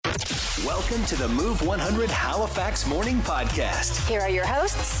Welcome to the Move 100 Halifax Morning Podcast. Here are your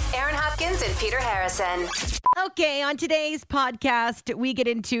hosts, Aaron Hopkins and Peter Harrison. Okay, on today's podcast, we get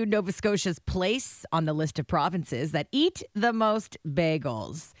into Nova Scotia's place on the list of provinces that eat the most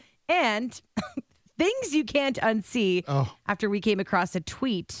bagels. And things you can't unsee after we came across a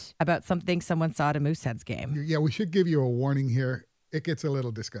tweet about something someone saw at a Mooseheads game. Yeah, we should give you a warning here. It gets a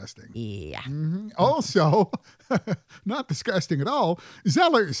little disgusting. Yeah. Also, not disgusting at all,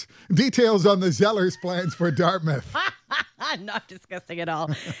 Zellers. Details on the Zellers plans for Dartmouth. Not disgusting at all.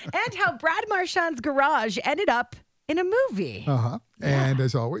 And how Brad Marchand's garage ended up in a movie. And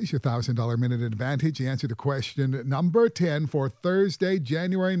as always, your $1,000 minute advantage. The answer to question number 10 for Thursday,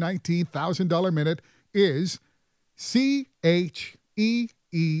 January 19th, $1,000 minute is CHEEZ.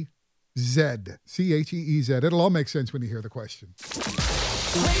 CHEEZ. It'll all make sense when you hear the question.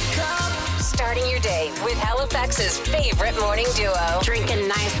 Wake up! Starting your day with Halifax's favorite morning duo. Drinking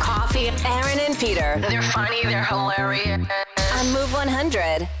nice coffee. Aaron and Peter. They're funny. They're hilarious. On Move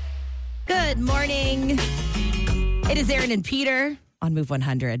 100. Good morning. It is Aaron and Peter on Move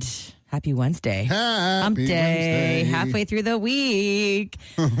 100. Happy Wednesday. Hump Happy day. Wednesday. Halfway through the week.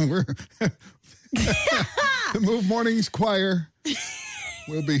 We're the Move Mornings Choir.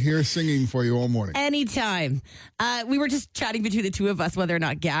 We'll be here singing for you all morning. Anytime. We were just chatting between the two of us whether or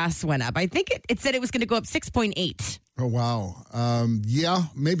not gas went up. I think it said it was going to go up 6.8. Oh, wow. Yeah,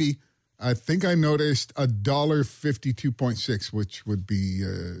 maybe. I think I noticed $1.52.6, which would be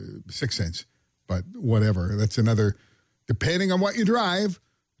 6 cents. But whatever. That's another, depending on what you drive,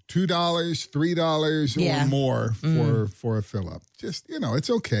 $2, $3 or more for a fill up. Just, it's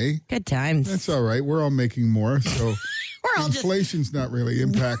okay. Good times. That's all right. We're all making more. So We're all inflation's not really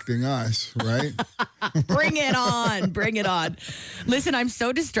impacting us, right? Bring it on. Bring it on. Listen, I'm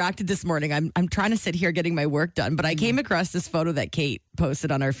so distracted this morning. I'm trying to sit here getting my work done, but I came across this photo that Kate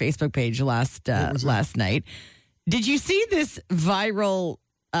posted on our Facebook page last night. Did you see this viral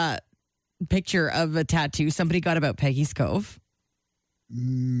picture of a tattoo somebody got about Peggy's Cove?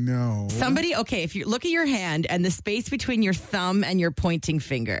 No. If you look at your hand and the space between your thumb and your pointing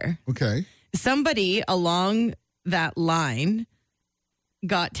finger. Okay. Somebody along that line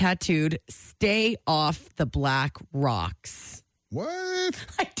got tattooed, "Stay off the black rocks." What?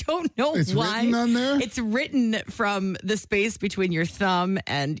 I don't know It's why. written on there? It's written from the space between your thumb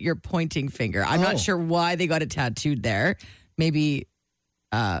and your pointing finger. I'm not sure why they got it tattooed there. Maybe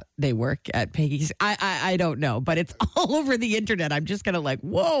they work at Peggy's. I don't know, but it's all over the internet. I'm just kind of like,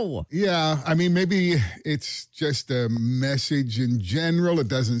 whoa. Yeah, I mean, maybe it's just a message in general. It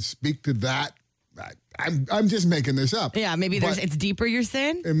doesn't speak to that. I'm just making this up. Yeah, maybe it's deeper, you're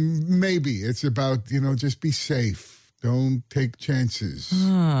saying? Maybe it's about, just be safe. Don't take chances.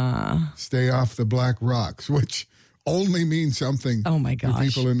 Stay off the black rocks, which only means something Oh my to gosh.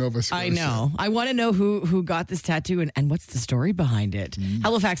 people in Nova Scotia. I know. I want to know who got this tattoo and what's the story behind it.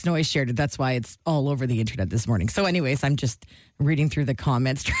 Halifax Noise shared it. That's why it's all over the internet this morning. So anyways, I'm just reading through the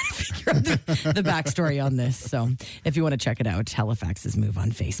comments trying to figure out the backstory on this. So if you want to check it out, Halifax's Move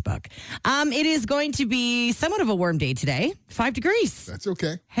on Facebook. It is going to be somewhat of a warm day today. 5 degrees. That's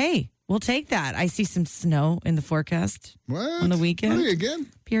okay. Hey, we'll take that. I see some snow in the forecast What? on the weekend. Really, again?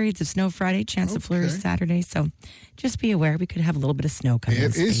 Periods of snow Friday, chance of flurries Saturday. So just be aware we could have a little bit of snow coming.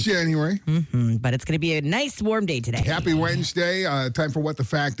 It is January. But it's going to be a nice warm day today. Happy Wednesday. Time for What the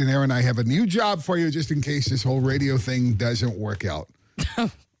Fact. And Aaron, I have a new job for you just in case this whole radio thing doesn't work out.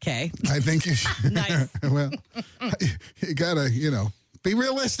 Okay. I think you should. Nice. Well, you got to, be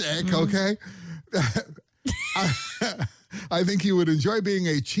realistic, okay? I think you would enjoy being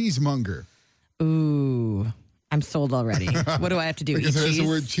a cheesemonger. Ooh, I'm sold already. What do I have to do? Because Eat there's cheese? the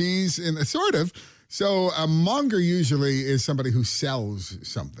word cheese in sort of. So a monger usually is somebody who sells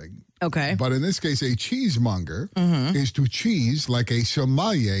something. Okay. But in this case, a cheesemonger is to cheese like a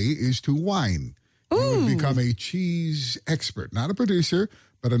sommelier is to wine. You would become a cheese expert, not a producer,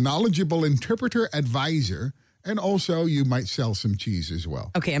 but a knowledgeable interpreter, advisor, and also you might sell some cheese as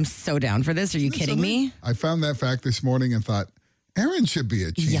well. Okay, I'm so down for this. Are you kidding me? I found that fact this morning and thought, Aaron should be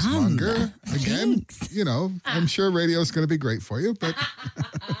a cheesemonger. Again, I'm sure radio's going to be great for you, but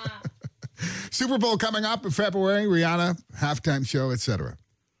Super Bowl coming up in February, Rihanna, halftime show, etc.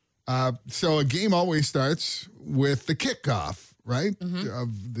 So a game always starts with the kickoff, right?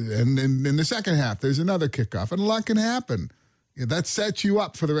 And in the second half, there's another kickoff, and a lot can happen. That sets you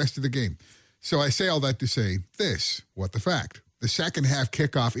up for the rest of the game. So I say all that to say this, what the fact. The second half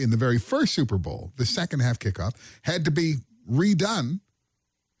kickoff in the very first Super Bowl, the second half kickoff, had to be redone,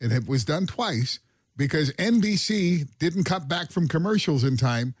 and it was done twice because NBC didn't cut back from commercials in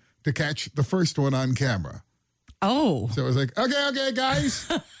time to catch the first one on camera. Oh. So it was like, okay, guys,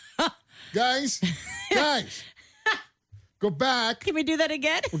 guys, go back. Can we do that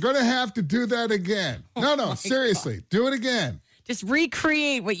again? We're going to have to do that again. No, seriously. Do it again. Just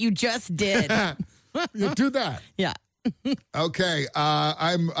recreate what you just did. You do that. Yeah. Okay.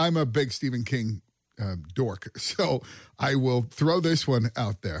 I'm a big Stephen King dork, so I will throw this one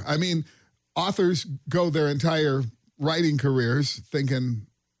out there. I mean, authors go their entire writing careers thinking,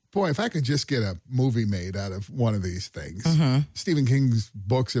 boy, if I could just get a movie made out of one of these things. Stephen King's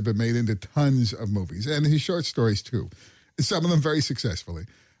books have been made into tons of movies, and his short stories too. Some of them very successfully.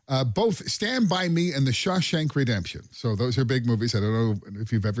 Both Stand By Me and The Shawshank Redemption. So those are big movies. I don't know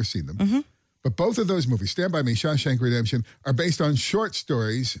if you've ever seen them. But both of those movies, Stand By Me, Shawshank Redemption, are based on short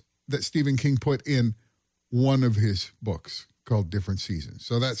stories that Stephen King put in one of his books called Different Seasons.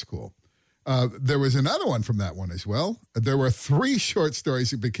 So that's cool. There was another one from that one as well. There were 3 short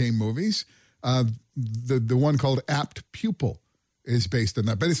stories that became movies. The one called Apt Pupil is based on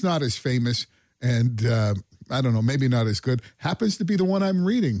that, but it's not as famous and I don't know, maybe not as good. Happens to be the one I'm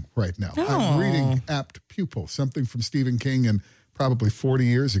reading right now. Oh. I'm reading Apt Pupil, something from Stephen King and probably 40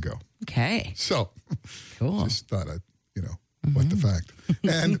 years ago. Okay. So Cool. just thought I'd, what the fact.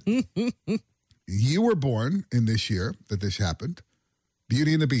 And you were born in this year that this happened.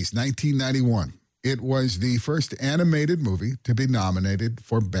 Beauty and the Beast, 1991. It was the first animated movie to be nominated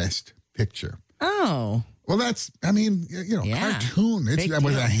for Best Picture. Oh. Well, that's, Yeah. cartoon. It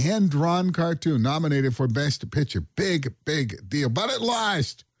was a hand-drawn cartoon nominated for Best Picture. Big, big deal. But it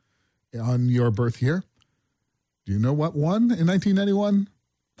lost on your birth year. Do you know what won in 1991?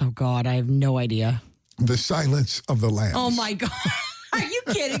 Oh, God, I have no idea. The Silence of the Lambs. Oh, my God. Are you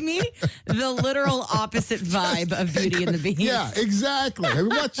kidding me? The literal opposite vibe of Beauty and the Beast. Yeah, exactly.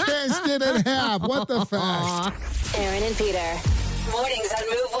 What chance did it have? What the fact? Aaron and Peter. Mornings on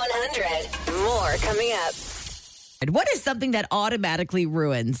Move 100. More coming up. What is something that automatically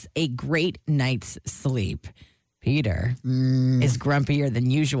ruins a great night's sleep? Peter is grumpier than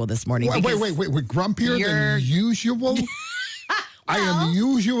usual this morning. Wait, grumpier than usual? I am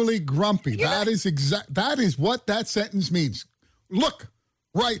usually grumpy. That is what that sentence means. Look,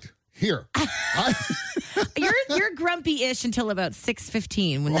 right here. You're grumpy-ish until about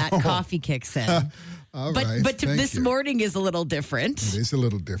 6:15 when that coffee kicks in. All but right, this morning is a little different. It is a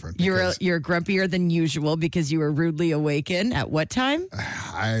little different. You're grumpier than usual because you were rudely awakened at what time?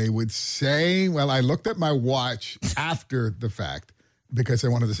 I would say, I looked at my watch after the fact because I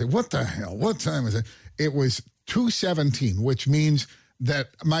wanted to say, what the hell? What time is it? It was 2:17, which means that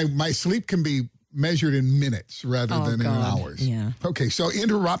my sleep can be measured in minutes rather than in hours. Yeah. Okay, so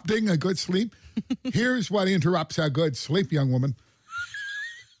interrupting a good sleep. Here's what interrupts a good sleep, young woman.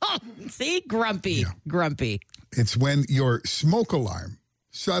 See? Grumpy. Grumpy. It's when your smoke alarm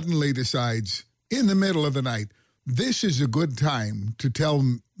suddenly decides in the middle of the night, this is a good time to tell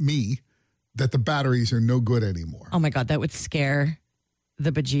me that the batteries are no good anymore. Oh, my God. That would scare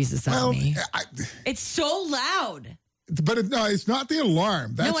the bejesus out of me. I, It's so loud. But it's not the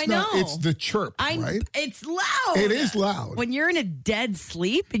alarm. That's I know. It's the chirp, right? It's loud. It is loud. When you're in a dead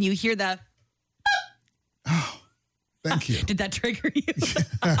sleep and you hear that. Thank you. Did that trigger you?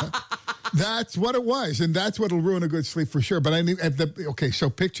 That's what it was, and that's what'll ruin a good sleep for sure. But so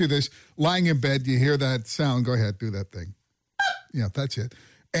picture this: lying in bed, you hear that sound. Go ahead, do that thing. Yeah, that's it.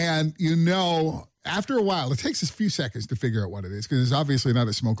 And after a while, it takes a few seconds to figure out what it is because it's obviously not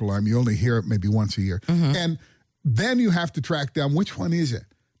a smoke alarm. You only hear it maybe once a year, and then you have to track down which one is it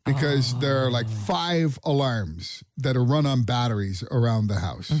because there are like 5 alarms that are run on batteries around the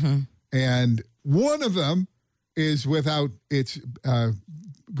house, and one of them is without its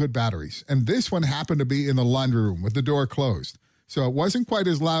good batteries. And this one happened to be in the laundry room with the door closed. So it wasn't quite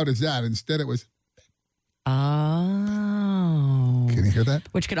as loud as that. Instead, it was... Oh. Can you hear that?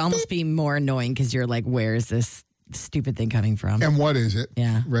 Which could almost be more annoying because you're like, where is this stupid thing coming from? And what is it?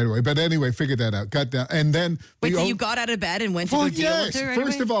 Yeah. Right away. But anyway, figured that out. Got down. And then... Wait, so you got out of bed and went to go deal with it right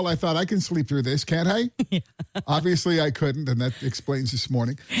First away? of all, I thought, I can sleep through this, can't I? Yeah. Obviously, I couldn't, and that explains this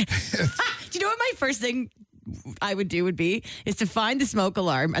morning. Do you know what my first thing I would do is to find the smoke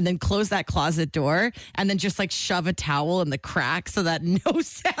alarm and then close that closet door and then just like shove a towel in the crack so that no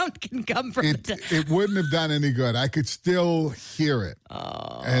sound can come from it wouldn't have done any good. I could still hear it.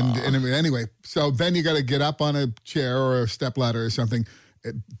 Oh. And anyway, so then you got to get up on a chair or a stepladder or something,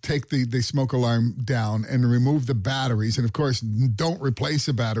 take the smoke alarm down and remove the batteries. And of course, don't replace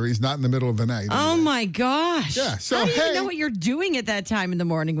the batteries, not in the middle of the night. Oh my gosh. Yeah. So, how do you even know what you're doing at that time in the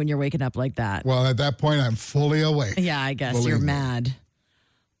morning when you're waking up like that? Well, at that point, I'm fully awake. Yeah, I guess you're mad.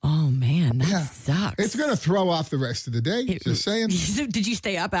 Oh man. man, that sucks. It's going to throw off the rest of the day. Just saying. Did you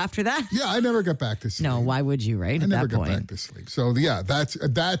stay up after that? Yeah, I never got back to sleep. No, why would you, right? I at never that got point. back to sleep. So, yeah, that's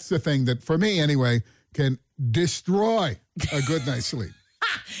the thing that, for me anyway, can destroy a good night's sleep.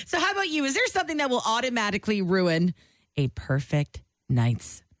 So how about you? Is there something that will automatically ruin a perfect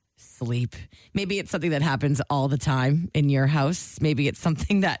night's sleep? Maybe it's something that happens all the time in your house. Maybe it's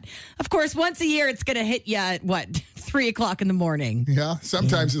something that, of course, once a year it's going to hit you at, 3 o'clock in the morning. Yeah,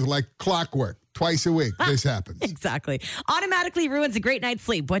 sometimes it's like clockwork. Twice a week, this happens. Exactly. Automatically ruins a great night's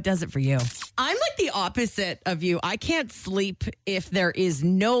sleep. What does it for you? I'm like the opposite of you. I can't sleep if there is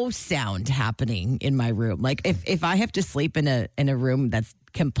no sound happening in my room. Like if I have to sleep in a room that's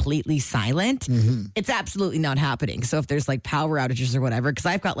completely silent, it's absolutely not happening. So if there's like power outages or whatever, because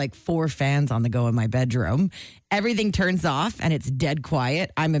I've got like 4 fans on the go in my bedroom, everything turns off and it's dead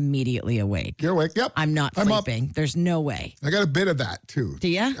quiet, I'm immediately awake. You're awake? Yep. I'm not sleeping. Up. There's no way. I got a bit of that too. Do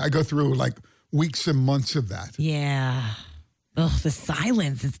you? I go through like weeks and months of that. Yeah. Ugh, the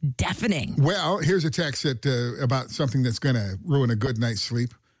silence is deafening. Well, here's a text about something that's going to ruin a good night's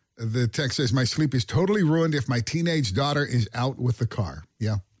sleep. The text says, my sleep is totally ruined if my teenage daughter is out with the car.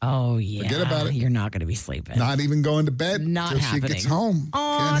 Yeah. Oh, yeah. Forget about it. You're not going to be sleeping. Not even going to bed Not until happening. she gets home.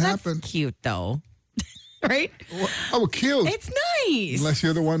 Oh, Can't that's happen. cute, though. Right? Oh, cute. It's nice. Unless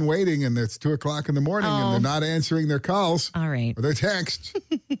you're the one waiting and it's 2 o'clock in the morning and they're not answering their calls. All right. Or their texts.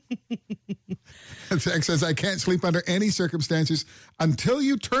 The text says, I can't sleep under any circumstances until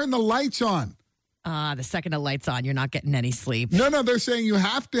you turn the lights on. The second the light's on, you're not getting any sleep. No, they're saying you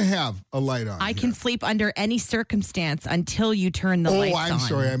have to have a light on. I can sleep under any circumstance until you turn the lights on. Oh, I'm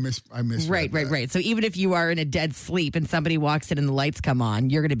sorry. I misread Right. So even if you are in a dead sleep and somebody walks in and the lights come on,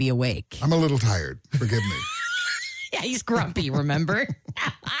 you're going to be awake. I'm a little tired. Forgive me. Yeah, he's grumpy, remember?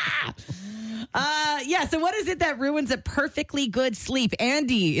 So what is it that ruins a perfectly good sleep?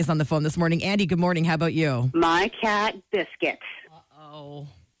 Andy is on the phone this morning. Andy, good morning. How about you? My cat, Biscuit. Uh-oh.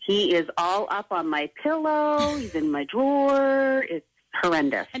 He is all up on my pillow. He's in my drawer. It's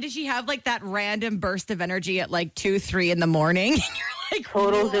horrendous. And did she have like that random burst of energy at like 2, 3 in the morning? You're like,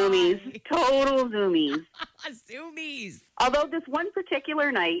 Total why? zoomies. Total zoomies. Zoomies. Although this one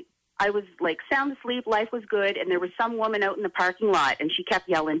particular night, I was like sound asleep, life was good, and there was some woman out in the parking lot, and she kept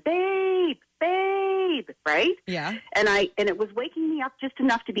yelling, babe, babe, right? Yeah. And it was waking me up just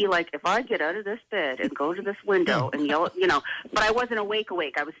enough to be like, if I get out of this bed and go to this window and yell, but I wasn't awake.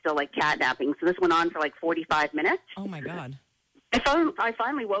 I was still like catnapping. So this went on for like 45 minutes. Oh my God. I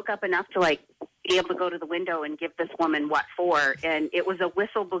finally woke up enough to like be able to go to the window and give this woman what for, and it was a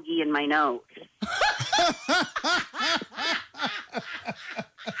whistle boogie in my nose.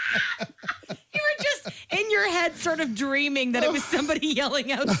 You were just in your head sort of dreaming that it was somebody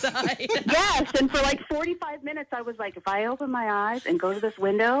yelling outside. Yes, and for like 45 minutes I was like, if I open my eyes and go to this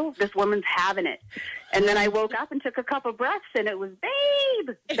window, this woman's having it. And then I woke up and took a couple breaths and it was,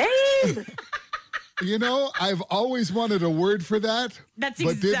 babe. I've always wanted a word for that. That's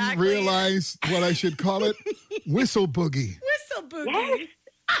but didn't exactly realize what I should call it. Whistle boogie. Whistle boogie. Yes.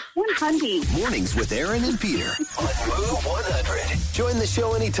 100. Mornings with Aaron and Peter on Move 100. Join the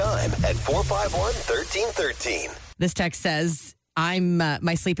show anytime at 451-1313. This text says,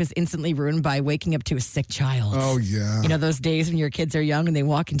 my sleep is instantly ruined by waking up to a sick child. Oh, yeah. You know those days when your kids are young and they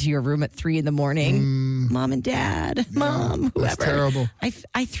walk into your room at 3 in the morning? Mom and dad, mom, whoever. That's terrible. I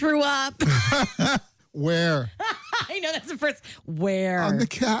threw up. Where? I know that's the first. Where? On the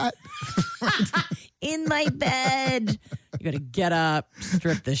cat. In my bed. You got to get up,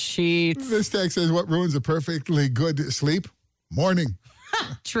 strip the sheets. This text says, what ruins a perfectly good sleep? Morning.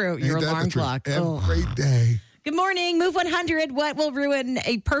 True. Ain't Your that the alarm truth? clock. Every day. Good morning. Move 100. What will ruin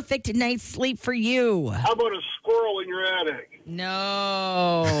a perfect night's sleep for you? How about a squirrel in your attic?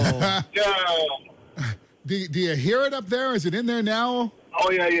 No. Yeah. Do you hear it up there? Is it in there now?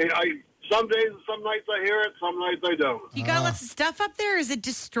 Oh, yeah. Some days, some nights I hear it, some nights I don't. You got lots of stuff up there? Is it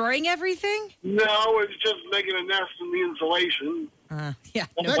destroying everything? No, it's just making a nest in the insulation. Yeah.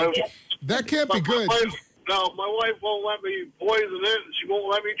 My- No. That can't be good. My wife won't let me poison it. She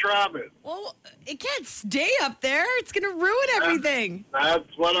won't let me trap it. Well, it can't stay up there. It's going to ruin everything. That's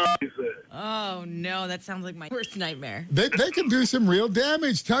what I said. Oh, no. That sounds like my worst nightmare. They can do some real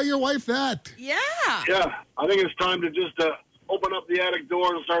damage. Tell your wife that. Yeah. Yeah, I think it's time to just open up the attic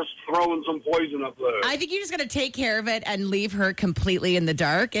door and start throwing some poison up there. I think you just got to take care of it and leave her completely in the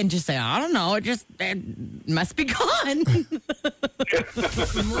dark and just say, I don't know, it must be gone.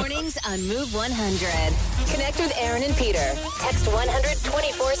 Mornings on Move 100. Connect with Aaron and Peter. Text 100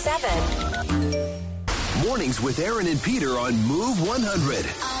 24/7. Mornings with Aaron and Peter on Move 100.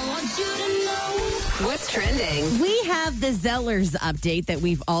 What's trending? We have the Zellers update that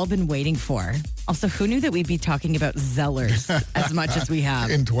we've all been waiting for. Also, who knew that we'd be talking about Zellers as much as we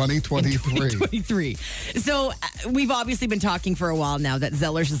have? In 2023. 2023. So we've obviously been talking for a while now that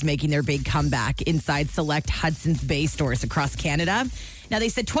Zellers is making their big comeback inside select Hudson's Bay stores across Canada. Now, they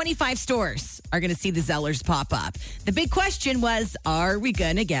said 25 stores are going to see the Zellers pop up. The big question was, are we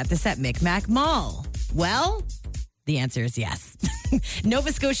going to get this at Micmac Mall? Well, the answer is yes.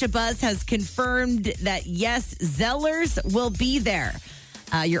 Nova Scotia Buzz has confirmed that, yes, Zellers will be there.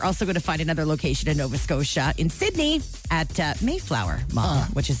 You're also going to find another location in Nova Scotia, in Sydney, at Mayflower Mall,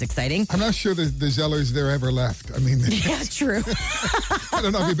 which is exciting. I'm not sure the Zellers there ever left. I mean, Yeah, true. I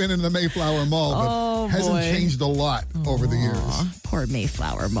don't know if you've been in the Mayflower Mall, but hasn't changed a lot over the years. Poor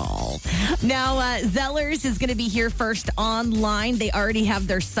Mayflower Mall. Now, Zellers is going to be here first online. They already have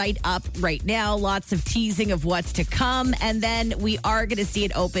their site up right now. Lots of teasing of what's to come. And then we are going to see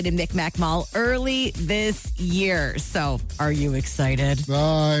it open in Micmac Mall early this year. So, are you excited?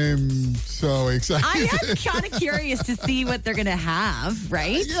 I'm so excited. I am kind of curious to see what they're going to have,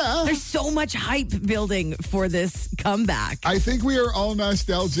 right? Yeah. There's so much hype building for this comeback. I think we are all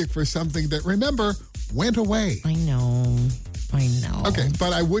nostalgic for something that, remember, went away. I know. Okay,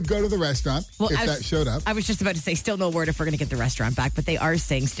 but I would go to the restaurant if that showed up. I was just about to say, still no word if we're going to get the restaurant back, but they are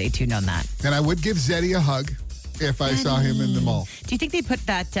saying stay tuned on that. And I would give Zeddy a hug if I saw him in the mall. Do you think they put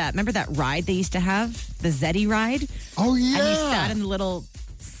that, remember that ride they used to have? The Zeddy ride? Oh, yeah. And you sat in the little,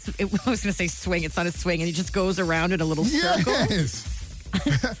 I was going to say swing, it's not a swing, and he just goes around in a little circle. Yes.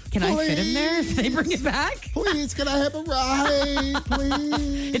 Can I fit in there if they bring it back? Please, can I have a ride,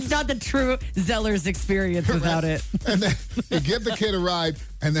 please? It's not the true Zellers experience without it. And then you give the kid a ride,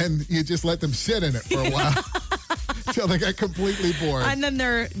 and then you just let them sit in it for a while until they get completely bored. And then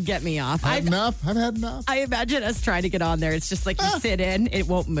they're, get me off. I've had enough. I imagine us trying to get on there. It's just like you sit in, it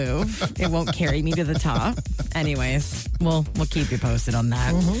won't move. It won't carry me to the top. Anyways, we'll keep you posted on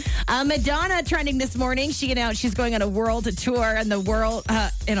that. Madonna trending this morning. She's going on a world tour, and the world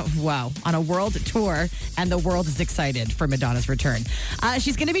on a world tour, and the world is excited for Madonna's return.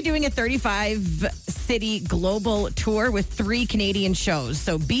 She's going to be doing a 35-city global tour with 3 Canadian shows.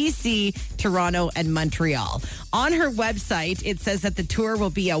 So BC, Toronto, and Montreal. On her website, it says that the tour will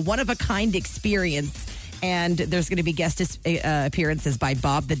be a one-of-a-kind experience, and there's going to be guest appearances by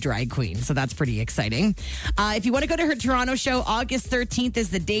Bob the Drag Queen. So that's pretty exciting. If you want to go to her Toronto show, August 13th is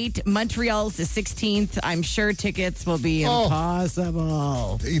the date. Montreal's the 16th. I'm sure tickets will be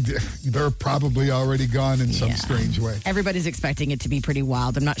impossible. They're probably already gone in some strange way. Everybody's expecting it to be pretty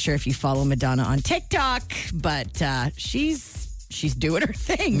wild. I'm not sure if you follow Madonna on TikTok, but she's doing her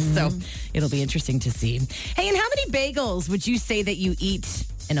thing. So it'll be interesting to see. Hey, and how many bagels would you say that you eat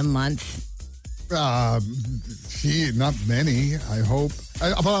in a month? Not many, I hope.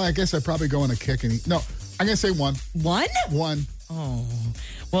 Well, I guess I'd probably go on a kick and eat. No, I'm going to say one. One? One. Oh.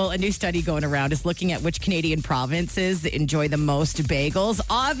 Well, a new study going around is looking at which Canadian provinces enjoy the most bagels.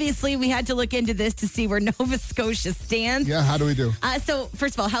 Obviously, we had to look into this to see where Nova Scotia stands. Yeah, how do we do? So,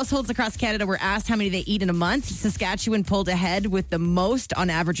 first of all, households across Canada were asked how many they eat in a month. Saskatchewan pulled ahead with the most, on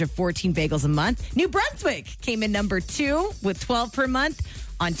average of 14 bagels a month. New Brunswick came in number 2 with 12 per month.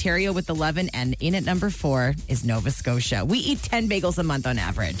 Ontario with 11, and in at number 4 is Nova Scotia. We eat 10 bagels a month on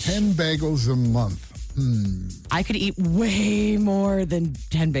average. 10 bagels a month. I could eat way more than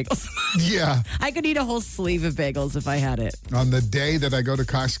 10 bagels a month. Yeah. I could eat a whole sleeve of bagels if I had it. On the day that I go to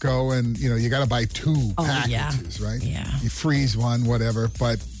Costco and, you got to buy 2 packages, right? Yeah. You freeze one, whatever.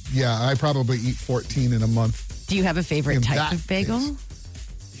 But, yeah, I probably eat 14 in a month. Do you have a favorite type of bagel?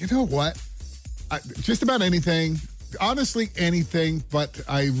 Case. You know what? Just about anything. Honestly, anything, but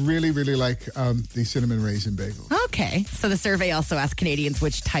I really, really like the cinnamon raisin bagel. Okay. So the survey also asked Canadians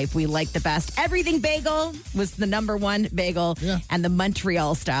which type we like the best. Everything bagel was the number 1 bagel, and the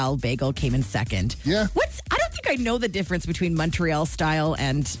Montreal style bagel came in second. Yeah. I don't think I know the difference between Montreal style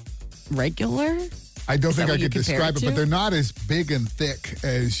and regular. I don't think I could describe it, but they're not as big and thick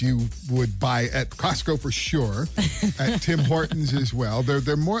as you would buy at Costco for sure. At Tim Hortons as well. They're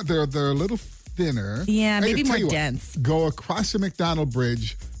a little thinner. Yeah, maybe more dense. Go across the McDonald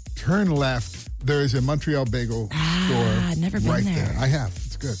Bridge, turn left. There is a Montreal bagel store. Never been right there. I have.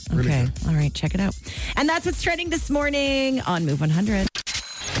 It's good. Really good. All right, check it out. And that's what's trending this morning on Move 100.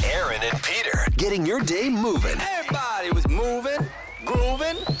 Aaron and Peter getting your day moving. Everybody was moving,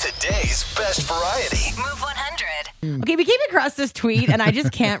 grooving. Today's best variety. Move 100. Okay, we came across this tweet, and I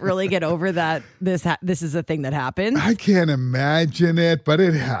just can't really get over that this is a thing that happened. I can't imagine it, but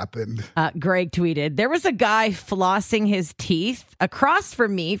it happened. Greg tweeted, there was a guy flossing his teeth across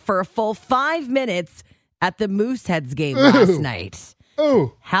from me for a full 5 minutes at the Mooseheads game last night.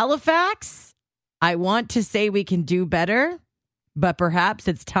 Oh, Halifax, I want to say we can do better, but perhaps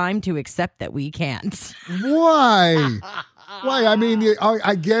it's time to accept that we can't. why? Why? I mean,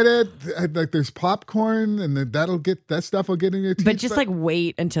 I get it. Like, there's popcorn, and that stuff will get in your teeth. But just like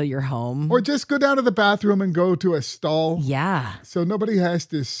wait until you're home. or just go down to the bathroom and go to a stall, Yeah. so nobody has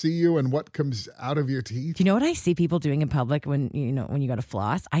to see you and what comes out of your teeth. Do you know what I see people doing in public when you go to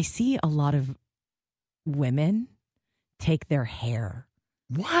floss? I see a lot of women take their hair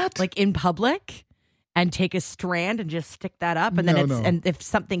What? like in public and take a strand and just stick that up, and then and if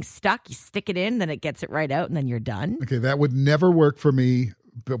something's stuck, you stick it in, then it gets it right out, and then you're done. Okay, that would never work for me.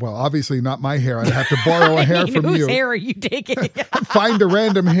 But, well, obviously not my hair. I'd have to borrow a hair from Whose you. hair are you taking? Find a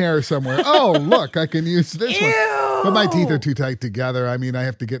random hair somewhere. Oh, look, I can use this one. Ew. But my teeth are too tight together. I mean, I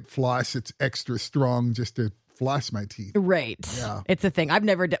have to get floss. It's extra strong just to floss my teeth. Right. Yeah. It's a thing.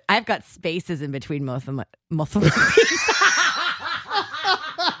 I've got spaces in between both of my teeth.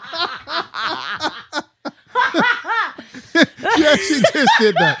 Yeah, she just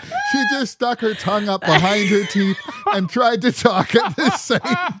did that. She just stuck her tongue up behind her teeth and tried to talk at the same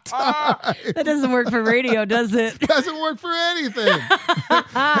time. That doesn't work for radio, does it? Doesn't work for anything.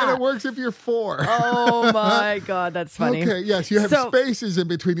 And it works if you're 4. Oh my God, that's funny. Okay, yes, you have So- spaces in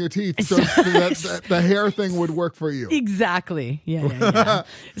between your teeth, so that the hair thing would work for you. Exactly. Yeah.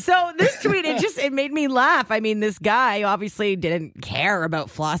 So this tweet, it made me laugh. I mean, this guy obviously didn't care about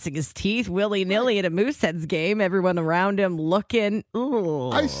flossing his teeth willy-nilly at a Mooseheads game. Everyone around him looking. Ooh.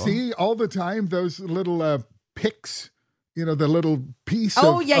 I see all the time those little picks, the little piece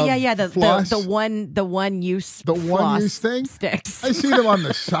Oh of yeah. floss. The one use The one-use thing? sticks. I see them on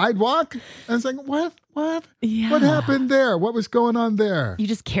the sidewalk. I was like, what? Yeah. What happened there? What was going on there? You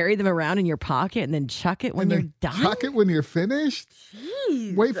just carry them around in your pocket and then chuck it when And you're then done. chuck it when you're finished.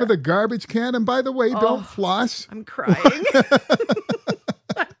 Jeez. Wait for the garbage can. And by the way, don't floss. I'm crying.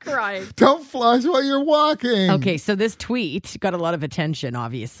 I'm crying. Don't floss while you're walking. Okay, so this tweet got a lot of attention,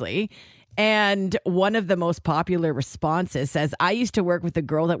 obviously. And one of the most popular responses says, I used to work with a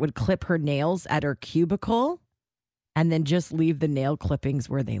girl that would clip her nails at her cubicle and then just leave the nail clippings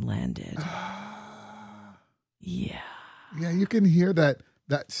where they landed. Yeah. Yeah, you can hear that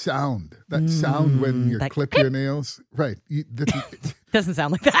sound. That sound when you that clip your nails. Right. Doesn't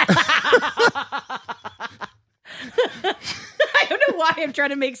sound like that. I don't know why I'm trying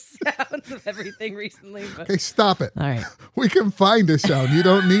to make sounds of everything recently. But... Okay, stop it. All right. We can find a sound. You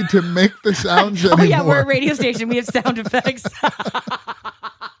don't need to make the sounds anymore. Oh, yeah, we're a radio station. We have sound effects.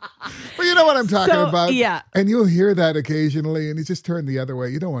 Well, you know what I'm talking about. Yeah. And you'll hear that occasionally, and you just turn the other way.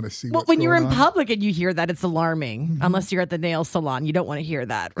 You don't want to see Well, what's when you're going in on. public and you hear that, it's alarming. Unless you're at the nail salon, you don't want to hear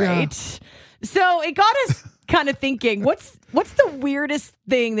that, right? So it got us kind of thinking, what's the weirdest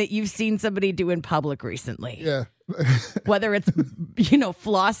thing that you've seen somebody do in public recently? Yeah. Whether it's,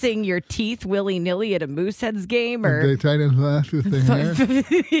 flossing your teeth willy-nilly at a Mooseheads game or... They try to floss with their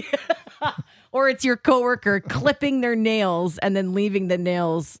hair. Or it's your coworker clipping their nails and then leaving the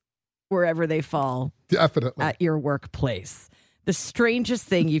nails wherever they fall Definitely. at your workplace. The strangest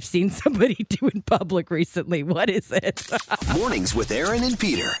thing you've seen somebody do in public recently. What is it? Mornings with Aaron and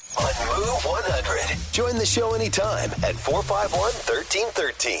Peter on Move 100. Join the show anytime at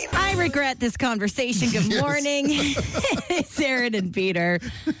 451-1313. I regret this conversation. Good morning. It's Aaron and Peter.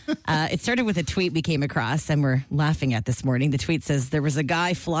 It started with a tweet we came across and we're laughing at this morning. The tweet says, there was a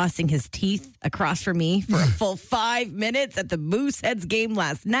guy flossing his teeth across from me for a full 5 minutes at the Mooseheads game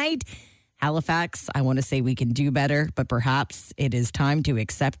last night. Halifax, I want to say we can do better, but perhaps it is time to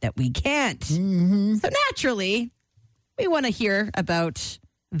accept that we can't. Mm-hmm. So naturally, we want to hear about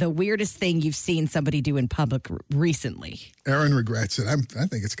the weirdest thing you've seen somebody do in public recently. Aaron regrets it. I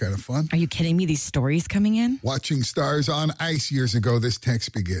think it's kind of fun. Are you kidding me? These stories coming in? Watching Stars on Ice years ago, this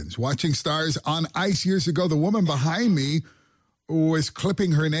text begins. Watching Stars on Ice years ago, the woman behind me was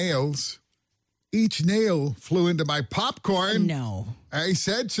clipping her nails. Each nail flew into my popcorn. No. I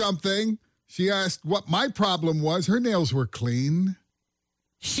said something. She asked what my problem was. Her nails were clean.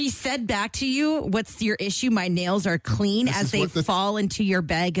 She said back to you, what's your issue? My nails are clean This as is they what the- fall into your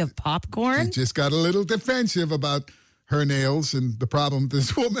bag of popcorn. She just got a little defensive about her nails and the problem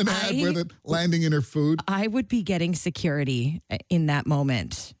this woman had with it landing in her food. I would be getting security in that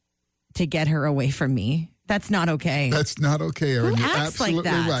moment to get her away from me. That's not okay. That's not okay, Aaron. Who You're acts like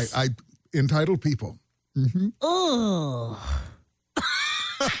absolutely that? right. Entitled people. Ugh.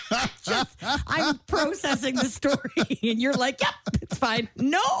 I'm processing the story, and you're like, yep, it's fine.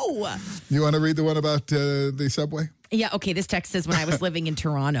 No. You want to read the one about the subway? Yeah, okay. This text says, when I was living in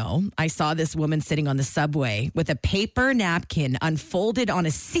Toronto, I saw this woman sitting on the subway with a paper napkin unfolded on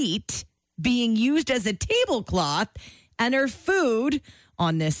a seat being used as a tablecloth and her food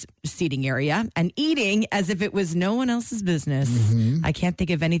on this seating area and eating as if it was no one else's business. I can't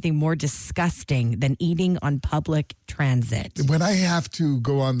think of anything more disgusting than eating on public transit. When I have to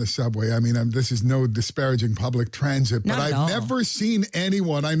go on the subway, I mean, this is no disparaging public transit, but Not at all. I've never seen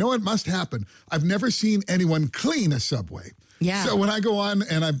anyone, I know it must happen, I've never seen anyone clean a subway. Yeah. So when I go on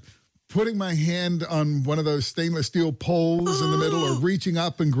and I'm putting my hand on one of those stainless steel poles in the middle or reaching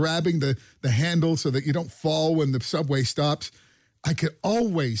up and grabbing the handle so that you don't fall when the subway stops, I could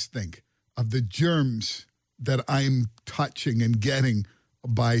always think of the germs that I'm touching and getting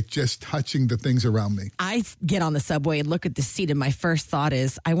by just touching the things around me. I get on the subway and look at the seat, and my first thought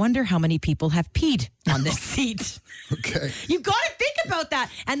is, I wonder how many people have peed on this seat. Okay. You've got to think about that.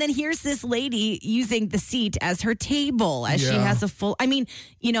 And then here's this lady using the seat as her table, as she Yeah. has a full, I mean,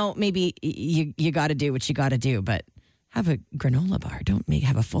 maybe you got to do what you got to do, but have a granola bar. Don't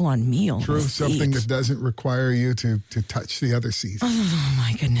have a full-on meal. on True, the something seat. that doesn't require you to touch the other seat. Oh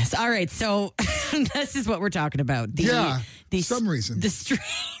my goodness. All right. So this is what we're talking about. Some reason. The strange.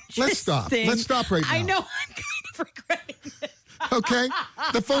 Let's stop. Thing. Let's stop right now. I know. I'm kind of regretting this. Okay?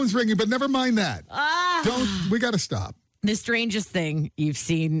 The phone's ringing, but never mind that. We got to stop. The strangest thing you've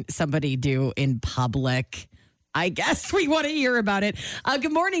seen somebody do in public. I guess we want to hear about it.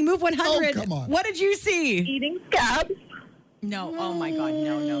 Good morning, Move 100. Oh, come on. What did you see? Eating scabs. No. Oh my God.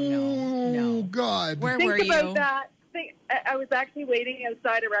 No. Oh, God. Where Think were you? about that. I was actually waiting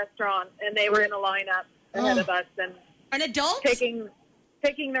outside a restaurant, and they were in a lineup ahead of us, and An adult? taking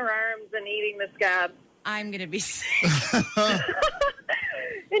their arms and eating the scab. I'm gonna be sick.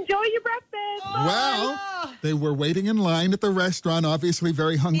 Enjoy your breakfast. Well, they were waiting in line at the restaurant, obviously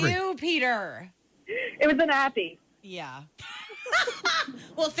very hungry. You, Peter. It was an appy. Yeah.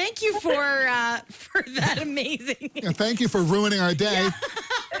 Well, thank you for that amazing. Yeah, thank you for ruining our day.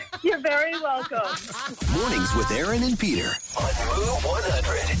 You're very welcome. Mornings with Aaron and Peter on Move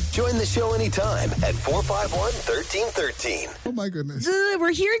 100. Join the show anytime at 451-1313. Oh, my goodness.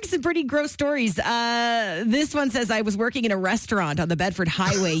 We're hearing some pretty gross stories. This one says, I was working in a restaurant on the Bedford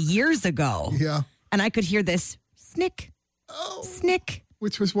Highway years ago. Yeah. And I could hear this snick, snick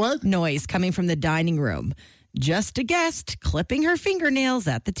Which was what? noise coming from the dining room. Just a guest clipping her fingernails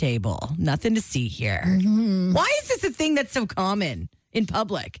at the table. Nothing to see here. Why is this a thing that's so common in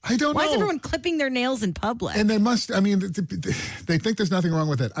public? I don't Why is know. everyone clipping their nails in public? And they must, I mean, they think there's nothing wrong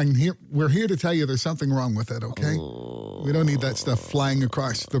with it. We're here to tell you there's something wrong with it, okay? We don't need that stuff flying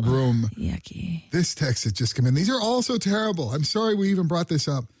across the room. Yucky. This text has just come in. These are all so terrible. I'm sorry we even brought this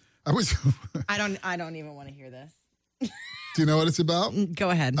up. I don't even want to hear this. Do you know what it's about? Go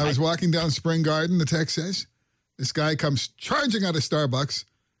ahead. I was walking down Spring Garden, the text says. This guy comes charging out of Starbucks,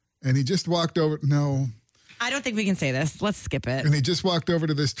 and he just walked over. No. I don't think we can say this. Let's skip it. And he just walked over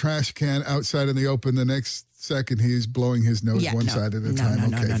to this trash can outside in the open. The next second, he's blowing his nose one side at a time.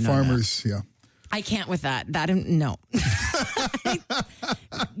 No, Farmers, yeah. I can't with that. No.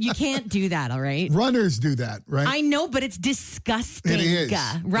 You can't do that, all right? Runners do that, right? I know, but it's disgusting. It is.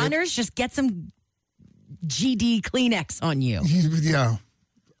 Runners, just get some GD Kleenex on you. Yeah.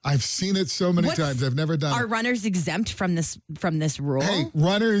 I've seen it so many times. I've never done Are it. runners exempt from this rule? Hey,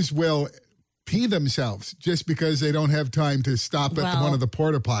 runners will pee themselves just because they don't have time to stop at Well, one of the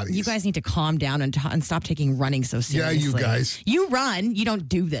porta potties. You guys need to calm down and stop taking running so seriously. Yeah, you guys. You run. You don't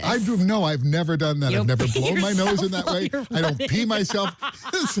do this. I do. No, I've never done that. You I've don't never pee blown my nose in yourself that while way. you're I don't running. pee myself.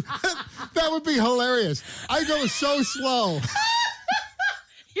 That would be hilarious. I go so slow.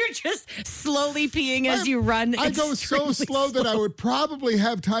 You're just slowly peeing as you run. I go so extremely slow that I would probably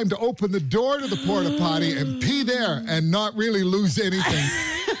have time to open the door to the porta potty and pee there and not really lose anything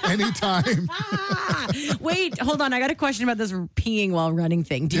anytime. Wait, hold on. I got a question about this peeing while running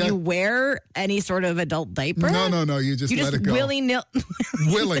thing. Do Yeah. you wear any sort of adult diaper? No. You just let it go. willy-nilly.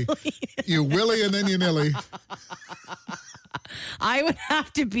 Willy. You willy and then you nilly. I would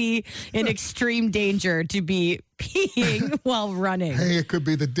have to be in extreme danger to be peeing while running. Hey, it could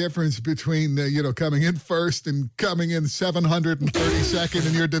be the difference between coming in first and coming in 732nd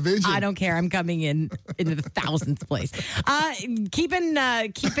in your division. I don't care. I'm coming in the thousandth place. Keeping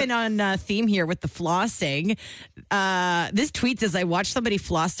on theme here with the flossing. This tweet says, I watched somebody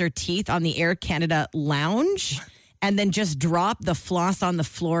floss their teeth on the Air Canada lounge and then just drop the floss on the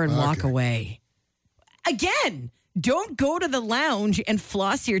floor and walk away. Again, don't go to the lounge and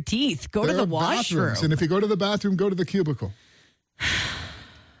floss your teeth. Go to the washroom. And if you go to the bathroom, go to the cubicle.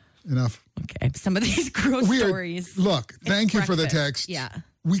 Enough. Okay, some of these gross stories. Look, thank you for the breakfast. text. Yeah.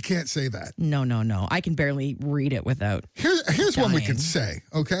 We can't say that. No. I can barely read it without. Here's one we dying. can say,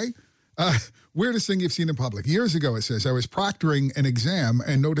 okay? Weirdest thing you've seen in public. Years ago, it says, I was proctoring an exam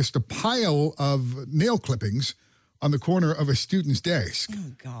and noticed a pile of nail clippings on the corner of a student's desk.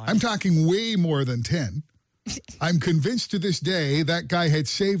 Oh, God. I'm talking way more than 10. I'm convinced to this day that guy had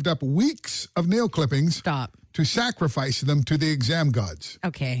saved up weeks of nail clippings Stop. to sacrifice them to the exam gods.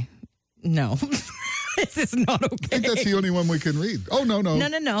 Okay. No. This is not okay. I think that's the only one we can read. Oh, no.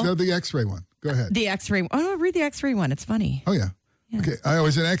 No. The X-ray one. Go ahead. The X-ray. Oh, read the X-ray one. It's funny. Oh, yeah. Okay. I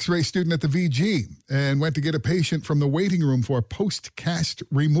was an X-ray student at the VG and went to get a patient from the waiting room for a post-cast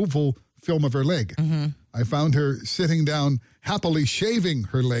removal film of her leg. Mm-hmm. I found her sitting down, happily shaving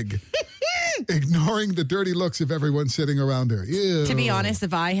her leg, ignoring the dirty looks of everyone sitting around her. Ew. To be honest,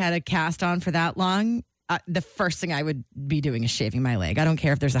 if I had a cast on for that long, the first thing I would be doing is shaving my leg. I don't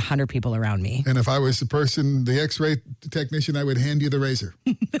care if there's 100 people around me. And if I was the X-ray technician, I would hand you the razor.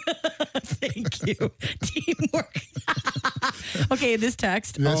 Thank you. Teamwork. Okay, this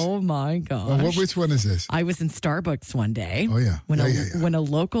text. Yes. Oh, my gosh. Well, which one is this? I was in Starbucks one day. Oh, yeah. When a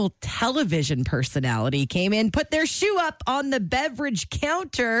local television personality came in, put their shoe up on the beverage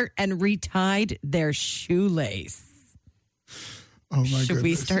counter, and retied their shoelace. Oh, my Should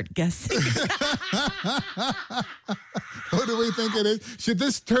we goodness. start guessing? What do we think it is? Should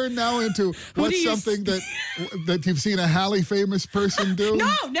this turn now into what's something that you've seen a highly famous person do? No.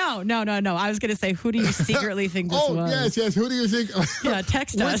 I was going to say, who do you secretly think this was? Yes. Who do you think? Yeah,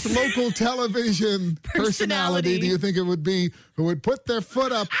 text us. Which local television personality do you think it would be who would put their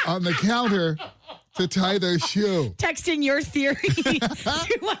foot up on the counter to tie their shoe? Text in your theory to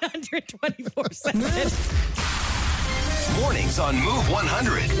 124/7. Mornings on Move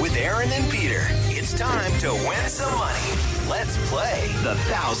 100 with Aaron and Peter. It's time to win some money. Let's play the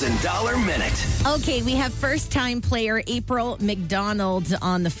 $1,000 Minute. Okay, we have first-time player April McDonald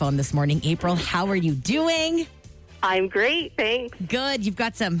on the phone this morning. April, how are you doing? I'm great, thanks. Good. You've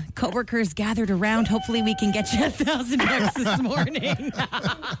got some coworkers gathered around. Hopefully we can get you $1,000 this morning.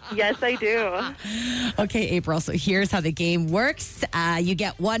 Yes, I do. Okay, April, so here's how the game works. You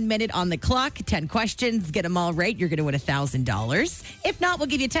get 1 minute on the clock, 10 questions. Get them all right, you're going to win $1,000. If not, we'll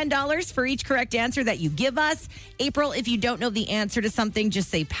give you $10 for each correct answer that you give us. April, if you don't know the answer to something,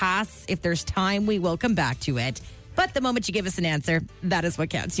 just say pass. If there's time, we will come back to it. But the moment you give us an answer, that is what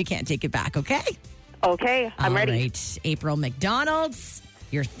counts. You can't take it back, okay? Okay, I'm ready. All right, April McDonald,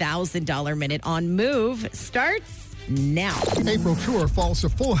 your $1,000 minute on Move starts now. April, true or false, a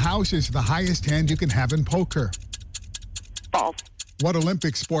full house is the highest hand you can have in poker. False. What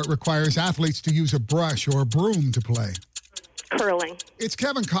Olympic sport requires athletes to use a brush or a broom to play? Curling. It's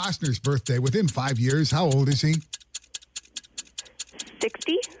Kevin Costner's birthday. Within 5 years, how old is he?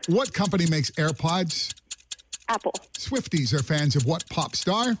 60. What company makes AirPods? Apple. Swifties are fans of what pop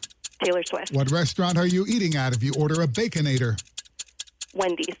star? Taylor Swift. What restaurant are you eating at if you order a Baconator?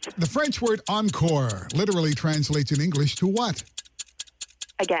 Wendy's. The French word encore literally translates in English to what?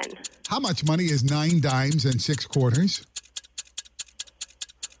 Again. How much money is 9 dimes and 6 quarters?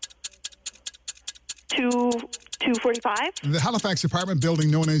 $245. The Halifax apartment building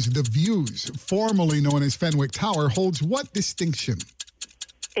known as The Views, formerly known as Fenwick Tower, holds what distinction?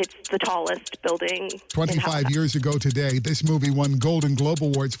 It's the tallest building. 25 years ago today, this movie won Golden Globe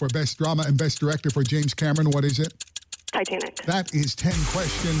Awards for Best Drama and Best Director for James Cameron. What is it? Titanic. That is 10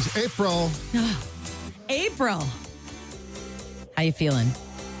 questions. April. April, how you feeling?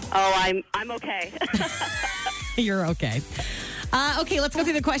 Oh, I'm okay. You're okay. Okay, let's go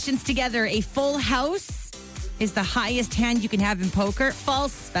through the questions together. A full house is the highest hand you can have in poker.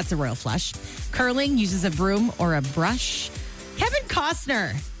 False. That's a royal flush. Curling uses a broom or a brush. Kevin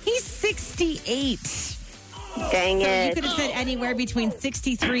Costner, he's 68. Dang So it. you could have said anywhere between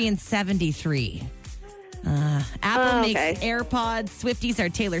 63 and 73. Apple makes AirPods. Swifties are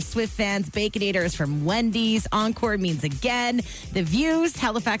Taylor Swift fans. Baconator is from Wendy's. Encore means again. The Views,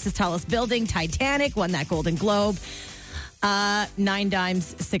 Halifax's tallest building. Titanic won that Golden Globe. 9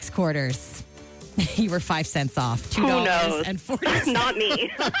 dimes, 6 quarters. You were 5 cents off. $2.40. Not me.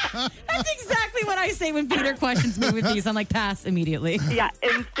 That's exactly what I say when Peter questions me with these. I'm like, pass immediately. Yeah,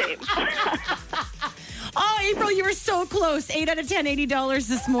 insane. Oh, April, you were so close. 8 out of 10, $80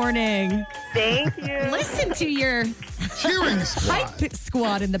 this morning. Thank you. Listen to your Cheering squad. hype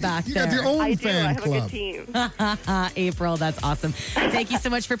squad in the back You there. got your own I do. I fan have club. a good team. April, that's awesome. Thank you so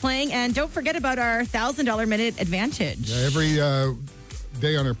much for playing. And don't forget about our $1,000 minute advantage. Every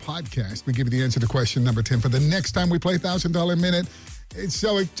day on our podcast, we give you the answer to question number 10 for the next time we play $1,000 Minute.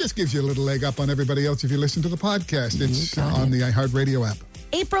 So it just gives you a little leg up on everybody else if you listen to the podcast. It's on the iHeartRadio app.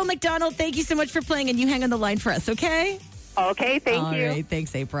 April McDonald, thank you so much for playing. And you hang on the line for us, okay? Okay, thank All you. right,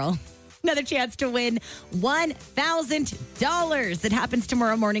 thanks, April. Another chance to win $1,000. It happens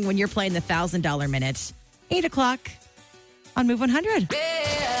tomorrow morning when you're playing the $1,000 minute. 8 o'clock on Move 100.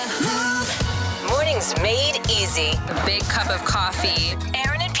 Mornings made easy. A big cup of coffee.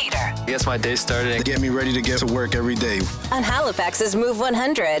 Aaron and Peter Gets my day started. Get me ready to get to work every day. on Halifax's Move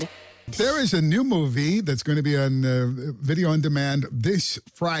 100. There is a new movie that's going to be on video on demand this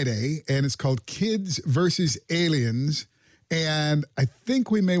Friday, and it's called Kids versus Aliens. And I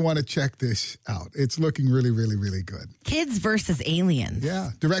think we may want to check this out. It's looking really, really, really good. Kids versus aliens.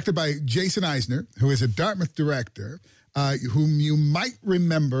 Yeah. Directed by Jason Eisner, who is a Dartmouth director, who you might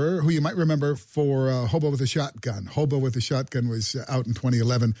remember for Hobo with a Shotgun. Hobo with a Shotgun was out in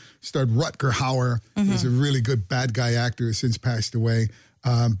 2011. Starred Rutger Hauer, who's a really good bad guy actor, who's since passed away.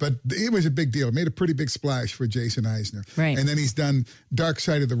 But it was a big deal. It made a pretty big splash for Jason Eisner. Right. And then he's done Dark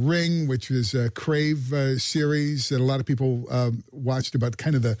Side of the Ring, which was a Crave series that a lot of people watched about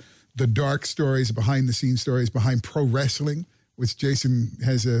kind of the dark stories, behind-the-scenes stories behind pro wrestling, which Jason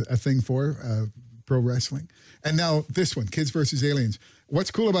has a thing for, pro wrestling. And now this one, Kids versus Aliens.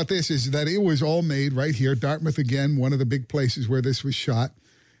 What's cool about this is that it was all made right here. Dartmouth, again, one of the big places where this was shot.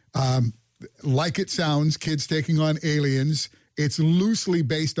 Like it sounds, kids taking on aliens. It's loosely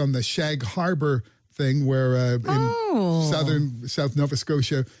based on the Shag Harbor thing, where in South Nova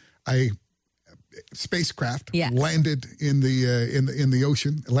Scotia, a spacecraft landed in the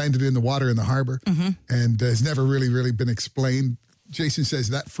ocean, landed in the water in the harbor, and has never really been explained. Jason says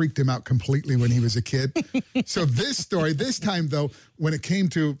that freaked him out completely when he was a kid. So this story, this time though, when it came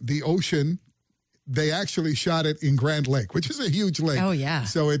to the ocean, they actually shot it in Grand Lake, which is a huge lake. Oh, yeah.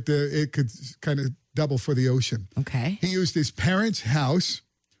 So it could kind of double for the ocean. Okay. He used his parents' house,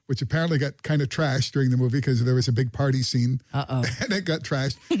 which apparently got kind of trashed during the movie because there was a big party scene. Uh-oh. And it got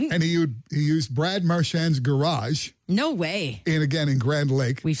trashed. And he used Brad Marchand's garage. No way. And again, in Grand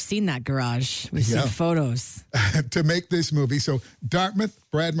Lake. We've seen that garage. We've seen photos. To make this movie. So Dartmouth,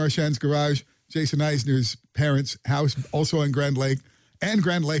 Brad Marchand's garage, Jason Eisner's parents' house, also in Grand Lake, and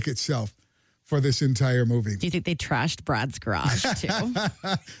Grand Lake itself for this entire movie. Do you think they trashed Brad's garage too?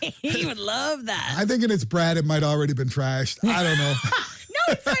 He would love that. I think it's Brad. It might already been trashed. I don't know. No,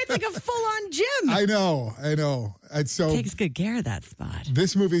 it's like a full-on gym. I know. And so Takes good care of that spot.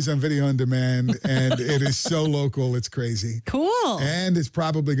 This movie's on video on demand, and it is so local. It's crazy. Cool. And it's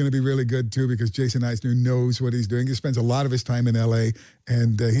probably going to be really good, too, because Jason Eisner knows what he's doing. He spends a lot of his time in L.A.,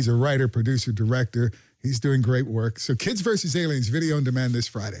 and he's a writer, producer, director. He's doing great work. So Kids versus Aliens, video on demand this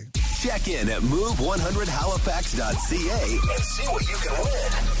Friday. Check in at move100halifax.ca and see what you can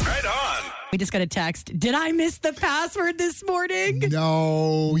win. Right on. We just got a text. Did I miss the password this morning?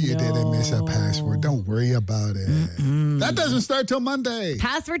 No, you didn't miss a password. Don't worry about it. That doesn't start till Monday.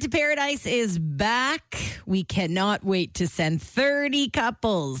 Password to Paradise is back. We cannot wait to send 30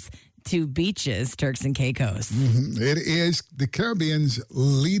 couples to beaches, Turks and Caicos. It is the Caribbean's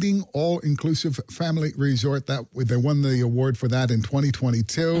leading all-inclusive family resort. That they won the award for that in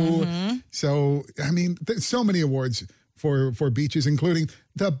 2022. So, I mean, there's so many awards for beaches, including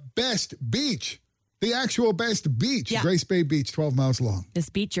the best beach. The actual best beach, Grace Bay Beach, 12 miles long. This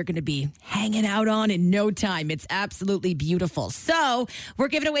beach you're going to be hanging out on in no time. It's absolutely beautiful. So we're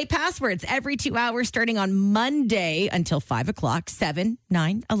giving away passwords every 2 hours starting on Monday until 5 o'clock, 7,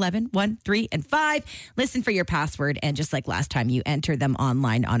 9, 11, 1, 3, and 5. Listen for your password. And just like last time, you enter them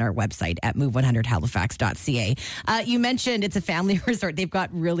online on our website at move100halifax.ca. You mentioned it's a family resort. They've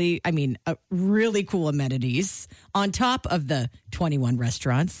got really cool amenities on top of the 21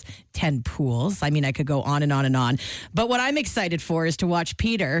 restaurants, 10 pools. I mean, I could go on and on and on. But what I'm excited for is to watch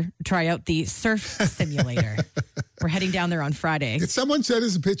Peter try out the surf simulator. We're heading down there on Friday. Someone sent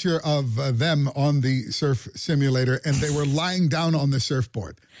us a picture of them on the surf simulator, and they were lying down on the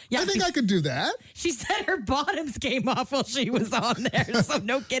surfboard. I think I could do that. She said her bottoms came off while she was on there. So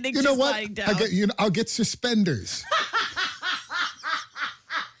no kidding. You know what? Lying down. I'll get suspenders.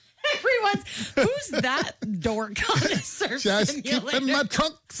 Who's that dork on a surf Just simulator? keeping my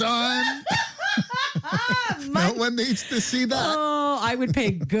trunks on. No one needs to see that. Oh, I would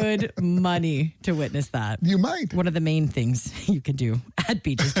pay good money to witness that. You might. One of the main things you can do at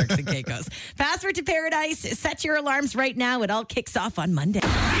beaches, Turks and Caicos. Password to Paradise. Set your alarms right now. It all kicks off on Monday.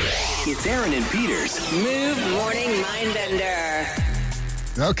 It's Aaron and Peter's Move Morning Mindbender.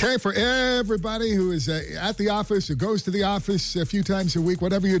 Okay, for everybody who is at the office, who goes to the office a few times a week,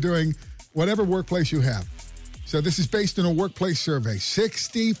 whatever you're doing, whatever workplace you have. So this is based on a workplace survey.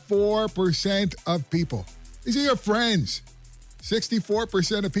 64% of people, these are your friends,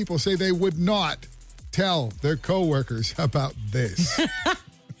 64% of people say they would not tell their coworkers about this.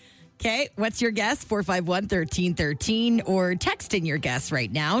 Okay, what's your guess? 451-1313 or text in your guess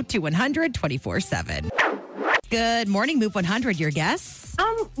right now to 100-24-7. Good morning, Move 100. Your guess?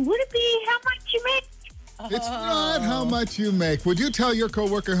 Would it be how much you make? It's not how much you make. Would you tell your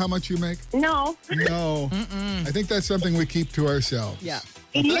coworker how much you make? No. No. I think that's something we keep to ourselves. Yeah.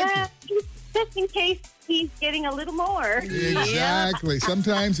 Yeah, just in case he's getting a little more. Exactly.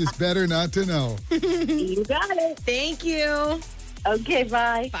 Sometimes it's better not to know. You got it. Thank you. Okay,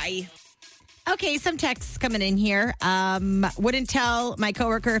 bye. Bye. Okay, some texts coming in here. Wouldn't tell my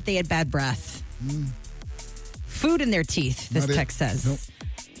coworker if they had bad breath. Food in their teeth, this text says. Nope.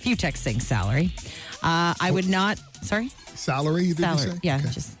 Few texts saying salary. I would not, sorry? Salary, did you say? Yeah, Okay.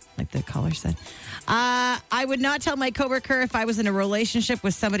 just like the caller said. I would not tell my coworker if I was in a relationship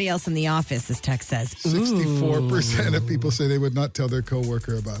with somebody else in the office, this text says. 64% of people say they would not tell their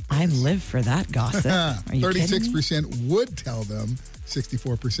coworker about this. I live for that gossip. Are you 36% would tell them.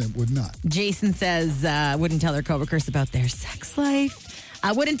 64% would not. Jason says wouldn't tell their coworkers about their sex life.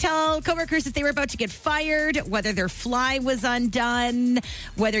 Wouldn't tell coworkers if they were about to get fired, whether their fly was undone,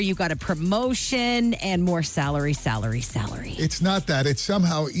 whether you got a promotion, and more salary. It's not that. It's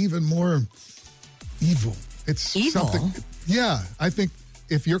somehow even more evil. It's evil? Something. Yeah, I think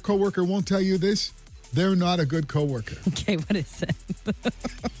if your coworker won't tell you this, they're not a good coworker. Okay, what is it?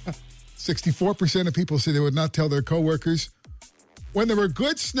 64% of people say they would not tell their coworkers when there were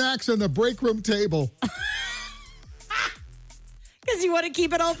good snacks on the break room table. Because you want to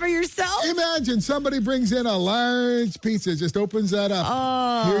keep it all for yourself? Imagine somebody brings in a large pizza, just opens that up.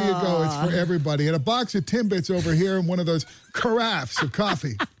 Oh. Here you go. It's for everybody. And a box of Timbits over here and one of those carafes of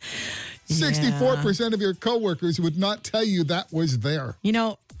coffee. 64% of your coworkers would not tell you that was there. You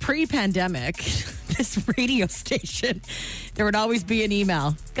know, pre-pandemic, this radio station, there would always be an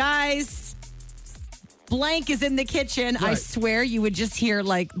email. Guys, blank is in the kitchen. Right. I swear you would just hear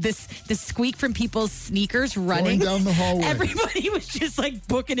like the squeak from people's sneakers running Going down the hallway. Everybody was just like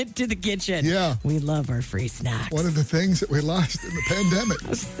booking it to the kitchen. Yeah. We love our free snacks. One of the things that we lost in the pandemic.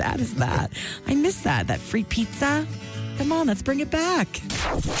 How sad is that? I miss that free pizza. Come on, let's bring it back.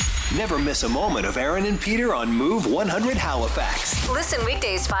 Never miss a moment of Aaron and Peter on Move 100 Halifax. Listen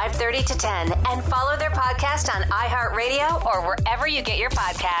weekdays 5:30 to 10 and follow their podcast on iHeartRadio or wherever you get your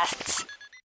podcasts.